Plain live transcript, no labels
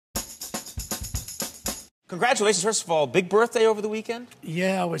Congratulations, first of all. Big birthday over the weekend?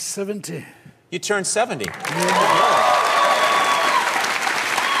 Yeah, I was 70. You turned 70. Yeah.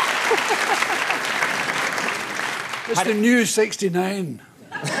 It's the new 69.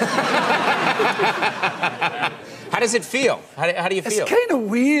 How does it feel? How do you feel? It's kind of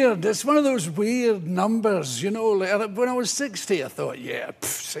weird. It's one of those weird numbers, you know. Like, when I was 60, I thought, yeah,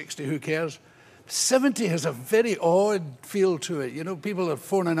 60, who cares? 70 has a very odd feel to it. You know, people are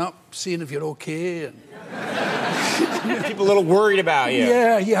phoning up, seeing if you're okay. And people a little worried about you.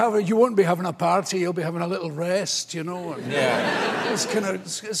 Yeah, you won't be having a party. You'll be having a little rest, you know. And yeah. It's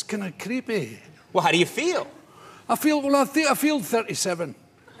kind of creepy. Well, how do you feel? I feel 37.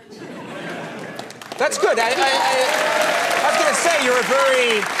 That's good. I was going to say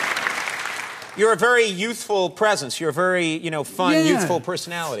you're a very youthful presence. You're a very, fun, youthful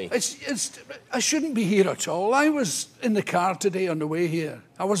personality. I shouldn't be here at all. I was in the car today on the way here.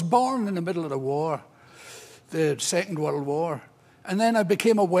 I was born in the middle of the war, the Second World War. And then I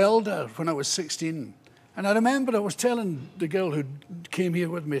became a welder when I was 16. And I remember I was telling the girl who came here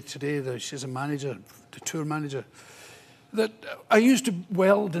with me today, she's a manager, the tour manager, that I used to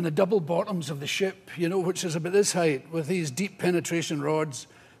weld in the double bottoms of the ship, which is about this height, with these deep penetration rods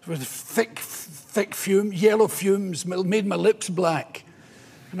with thick yellow fumes, made my lips black.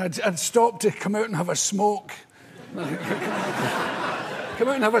 And I'd stop to come out and have a smoke. Come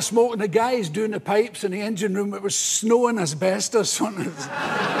out and have a smoke, and the guys doing the pipes in the engine room, it was snowing asbestos on us.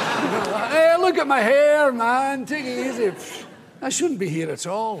 Hey, look at my hair, man, take it easy. I shouldn't be here at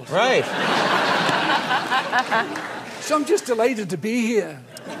all. Right. So I'm just delighted to be here.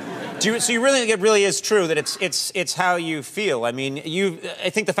 So you really think it really is true that it's how you feel? I mean,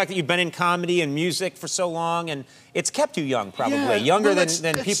 I think the fact that you've been in comedy and music for so long, and it's kept you young, probably. Younger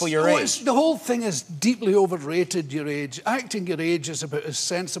than people your age. The whole thing is deeply overrated, your age. Acting your age is about as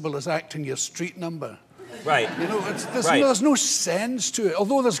sensible as acting your street number. Right. There's no sense to it.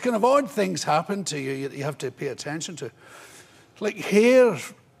 Although there's kind of odd things happen to you that you have to pay attention to. Like hair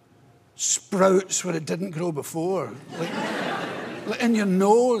sprouts where it didn't grow before. Like in your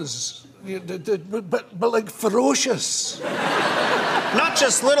nose. But like ferocious. Not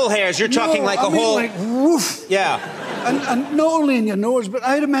just little hairs, you're talking like a whole... like woof. Yeah. And not only in your nose, but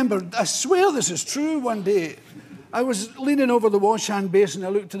I remember, I swear this is true, one day, I was leaning over the wash hand basin, I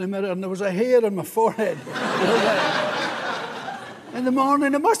looked in the mirror, and there was a hair on my forehead. In the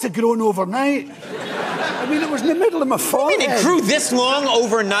morning, it must have grown overnight. I mean, it was in the middle of my forehead. You mean it grew this long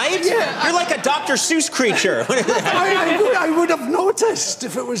overnight? Yeah. You're like a Dr. Seuss creature. I would have noticed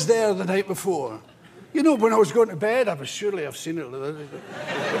if it was there the night before. When I was going to bed, I've seen it.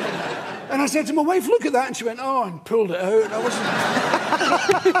 And I said to my wife, look at that. And she went, oh, and pulled it out.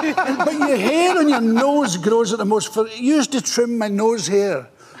 But your hair on your nose grows at the most... I used to trim my nose hair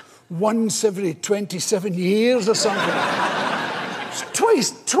once every 27 years or something.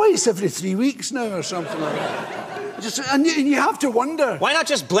 Twice every 3 weeks now or something like that. And you have to wonder. Why not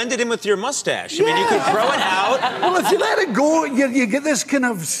just blend it in with your mustache? I mean, you could grow it out. Well, if you let it go, you get this kind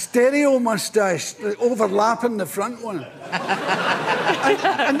of stereo mustache overlapping the front one.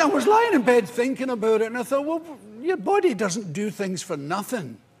 And I was lying in bed thinking about it, and I thought, well, your body doesn't do things for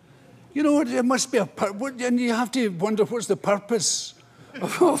nothing. It must be and you have to wonder what's the purpose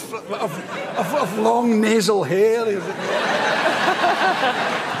of long nasal hair.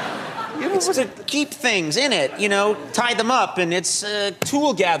 It's to keep things in it, tie them up, and it's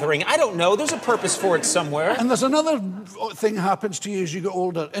tool gathering. I don't know. There's a purpose for it somewhere. And there's another thing happens to you as you get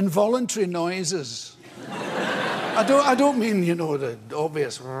older: involuntary noises. I don't mean the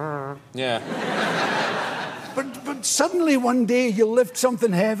obvious. Yeah. But suddenly one day you lift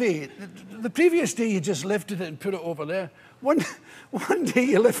something heavy. The previous day you just lifted it and put it over there. One day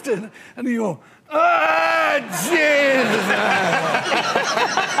you lift it and you go, ah, Jesus!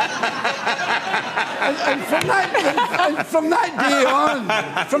 and from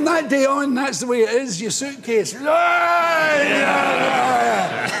that day on, that's the way it is. Your suitcase. You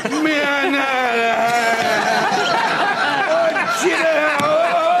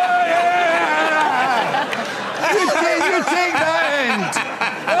take that end.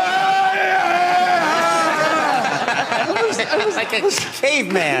 Like a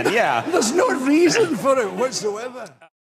caveman, yeah. There's no reason for it whatsoever.